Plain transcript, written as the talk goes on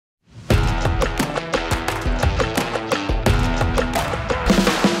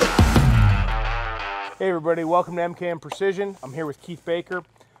Hey everybody, welcome to MKM Precision. I'm here with Keith Baker.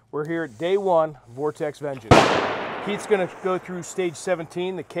 We're here at day one of Vortex Vengeance. Keith's going to go through stage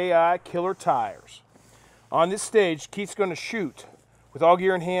 17, the KI Killer Tires. On this stage, Keith's going to shoot with all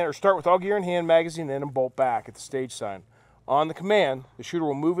gear in hand, or start with all gear in hand, magazine in, and bolt back at the stage sign. On the command, the shooter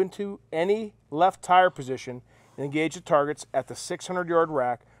will move into any left tire position and engage the targets at the 600-yard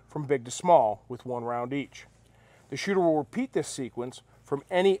rack from big to small with 1 round each. The shooter will repeat this sequence from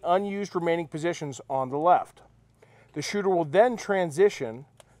any unused remaining positions on the left. The shooter will then transition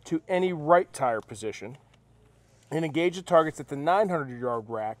to any right tire position and engage the targets at the 900-yard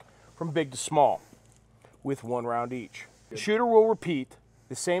rack from big to small with 1 round each. The shooter will repeat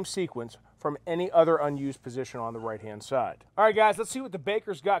the same sequence from any other unused position on the right-hand side. All right, guys, let's see what the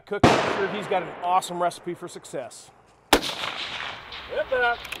Baker's got cooking. I'm sure he's got an awesome recipe for success. Hit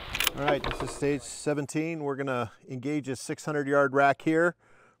that. All right, this is stage 17. We're gonna engage a 600-yard rack here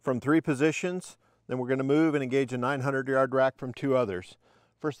from 3 positions. Then we're gonna move and engage a 900-yard rack from 2 others.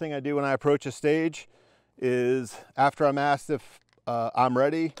 First thing I do when I approach a stage is, after I'm asked if I'm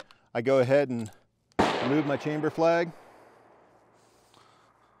ready, I go ahead and remove my chamber flag.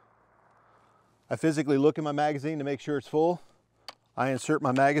 I physically look at my magazine to make sure it's full. I insert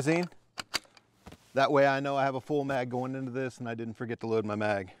my magazine. That way I know I have a full mag going into this and I didn't forget to load my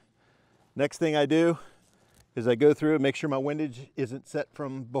mag. Next thing I do is I go through and make sure my windage isn't set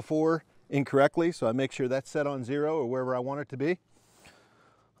from before incorrectly, so I make sure that's set on 0 or wherever I want it to be.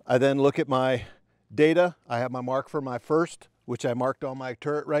 I then look at my data. I have my mark for my first, which I marked on my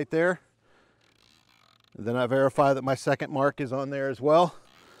turret right there. Then I verify that my second mark is on there as well.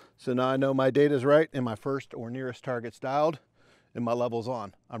 So now I know my data is right and my first or nearest target's dialed and my level's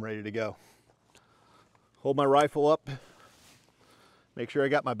on. I'm ready to go. Hold my rifle up. Make sure I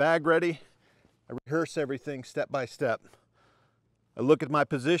got my bag ready. I rehearse everything step by step. I look at my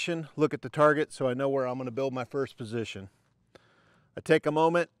position, look at the target, so I know where I'm going to build my first position. I take a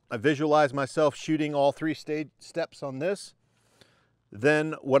moment, I visualize myself shooting all 3 steps on this.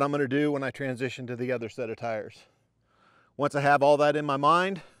 Then what I'm going to do when I transition to the other set of tires. Once I have all that in my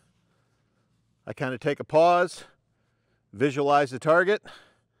mind, I kind of take a pause, visualize the target,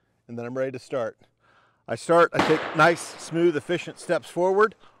 and then I'm ready to start. I take nice, smooth, efficient steps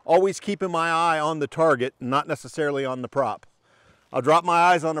forward, always keeping my eye on the target, not necessarily on the prop. I'll drop my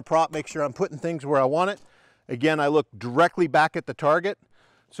eyes on the prop, make sure I'm putting things where I want it. Again, I look directly back at the target.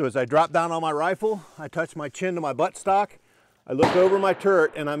 So as I drop down on my rifle, I touch my chin to my buttstock. I look over my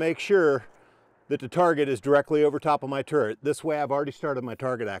turret and I make sure that the target is directly over top of my turret. This way I've already started my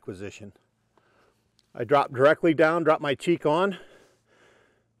target acquisition. I drop directly down, drop my cheek on,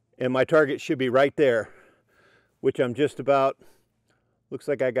 and my target should be right there, which I'm just about, looks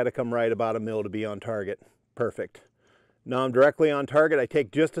like I got to come right about 1 mil to be on target. Perfect. Now I'm directly on target. I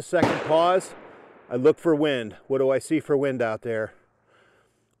take just a second pause. I look for wind. What do I see for wind out there?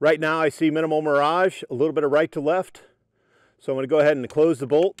 Right now I see minimal mirage, a little bit of right to left. So I'm going to go ahead and close the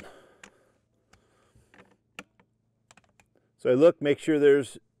bolt. So I look, make sure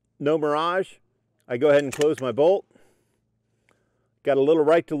there's no mirage. I go ahead and close my bolt. Got a little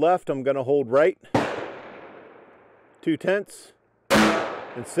right to left. I'm going to hold right 2/10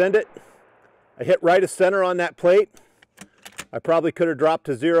 and send it. I hit right of center on that plate. I probably could have dropped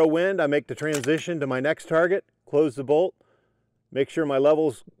to 0 wind. I make the transition to my next target, close the bolt, make sure my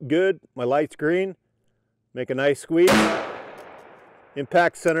level's good, my light's green, make a nice squeeze,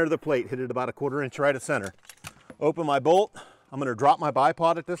 impact center of the plate, hit it about a 1/4 inch right of center. Open my bolt. I'm going to drop my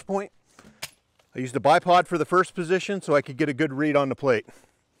bipod at this point. I used a bipod for the first position so I could get a good read on the plate.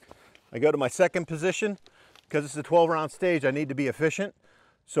 I go to my second position. Because it's a 12-round stage, I need to be efficient.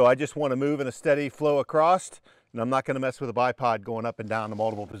 So I just want to move in a steady flow across, and I'm not going to mess with a bipod going up and down to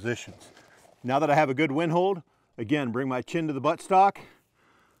multiple positions. Now that I have a good wind hold, again, bring my chin to the buttstock,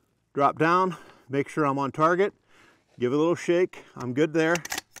 drop down, make sure I'm on target, give it a little shake. I'm good there.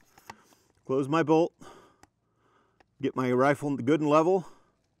 Close my bolt, get my rifle good and level,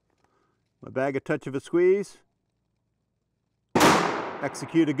 my bag a touch of a squeeze.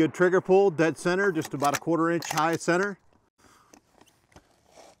 Execute a good trigger pull, dead center, just about a 1/4 inch high center.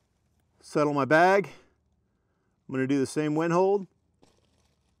 Settle my bag. I'm going to do the same wind hold.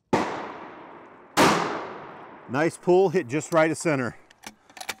 Nice pull, hit just right of center.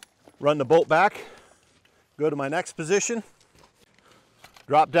 Run the bolt back, go to my next position.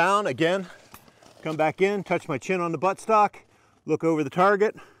 Drop down, again, come back in, touch my chin on the buttstock, look over the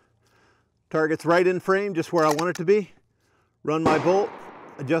target. Target's right in frame, just where I want it to be. Run my bolt,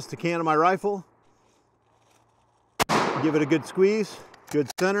 adjust the can of my rifle, give it a good squeeze, good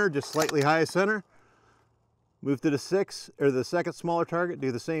center, just slightly high center. Move to the 6, or the second smaller target,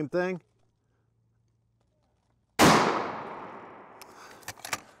 do the same thing.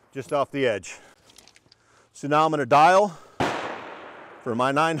 just off the edge. So now I'm going to dial for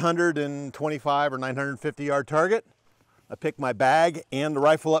my 925 or 950 yard target. I pick my bag and the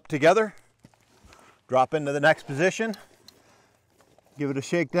rifle up together, drop into the next position, give it a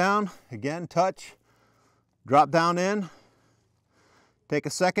shake down, again touch, drop down in, take a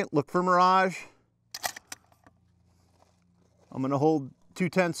second, look for mirage. I'm going to hold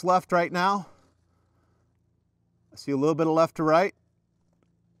 2/10 left right now. I see a little bit of left to right.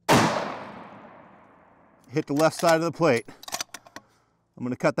 Hit the left side of the plate. I'm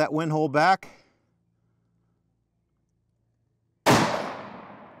going to cut that wind hole back.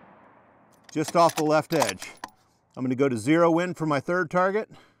 Just off the left edge. I'm going to go to 0 wind for my third target.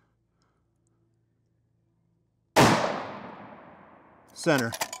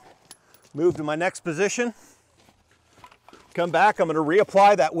 Center. Move to my next position. Come back, I'm going to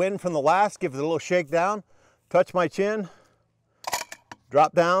reapply that wind from the last, give it a little shake down, touch my chin,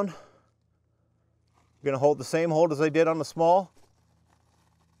 drop down. I'm going to hold the same hold as I did on the small.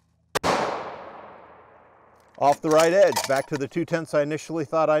 Off the right edge, back to the 2/10 I initially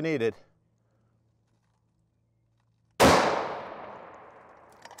thought I needed.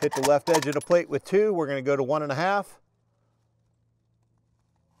 Hit the left edge of the plate with 2, we're going to go to 1.5.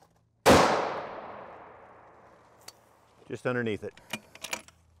 Just underneath it.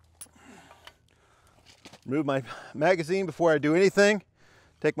 Remove my magazine before I do anything.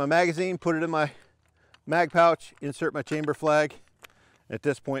 Take my magazine, put it in my mag pouch, insert my chamber flag. At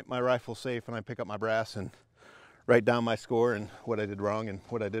this point, my rifle's safe, and I pick up my brass and write down my score and what I did wrong and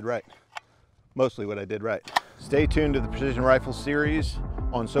what I did right. Mostly what I did right. Stay tuned to the Precision Rifle series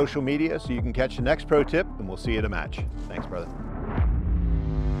on social media so you can catch the next pro tip, and we'll see you at a match. Thanks, brother.